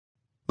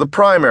The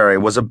primary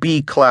was a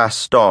B-class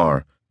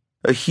star,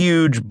 a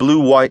huge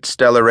blue-white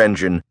stellar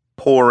engine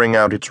pouring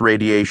out its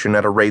radiation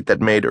at a rate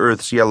that made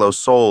Earth's yellow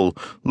sol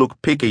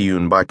look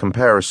picayune by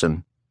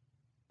comparison.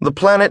 The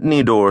planet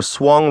Nidor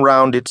swung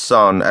round its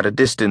sun at a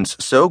distance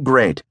so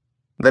great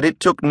that it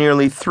took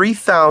nearly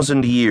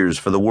 3,000 years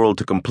for the world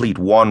to complete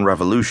one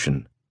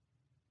revolution.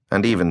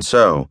 And even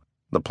so,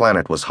 the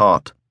planet was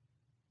hot.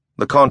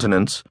 The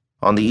continents,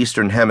 on the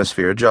eastern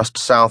hemisphere just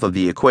south of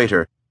the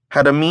equator,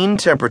 had a mean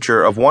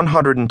temperature of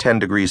 110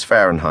 degrees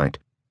Fahrenheit,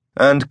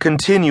 and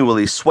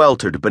continually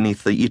sweltered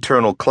beneath the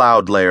eternal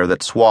cloud layer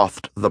that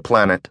swathed the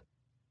planet.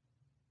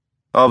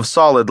 Of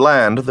solid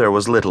land there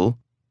was little.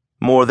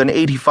 More than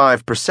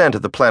 85%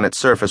 of the planet's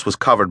surface was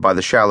covered by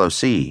the shallow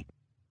sea.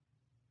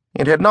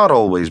 It had not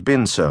always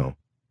been so.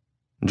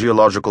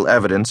 Geological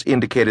evidence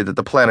indicated that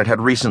the planet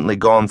had recently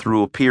gone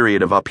through a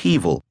period of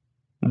upheaval,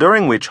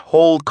 during which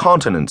whole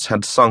continents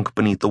had sunk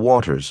beneath the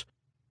waters.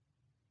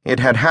 It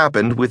had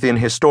happened within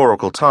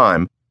historical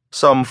time,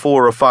 some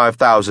 4,000 or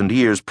 5,000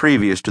 years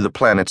previous to the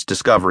planet's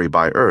discovery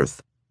by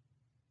Earth.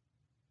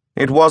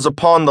 It was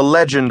upon the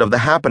legend of the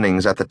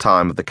happenings at the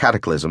time of the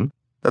cataclysm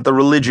that the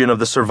religion of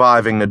the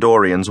surviving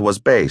Nidorians was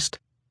based.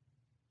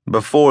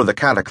 Before the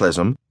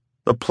cataclysm,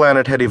 the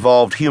planet had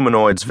evolved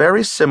humanoids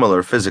very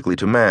similar physically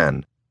to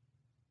man.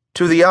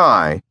 To the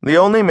eye, the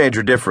only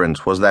major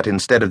difference was that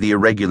instead of the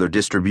irregular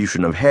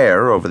distribution of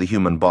hair over the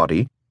human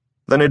body,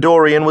 the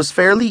Nidorian was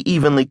fairly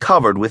evenly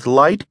covered with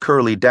light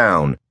curly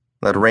down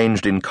that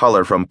ranged in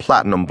color from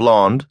platinum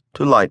blonde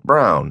to light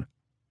brown.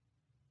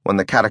 When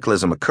the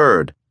cataclysm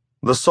occurred,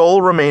 the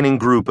sole remaining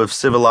group of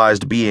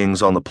civilized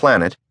beings on the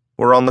planet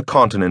were on the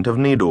continent of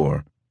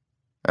Nidor,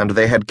 and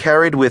they had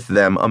carried with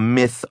them a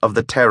myth of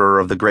the terror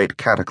of the great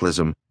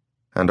cataclysm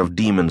and of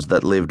demons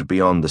that lived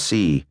beyond the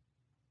sea.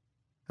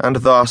 And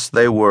thus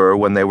they were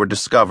when they were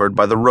discovered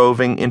by the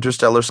roving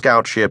interstellar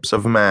scout ships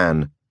of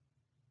man.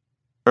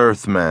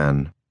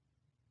 Earthman.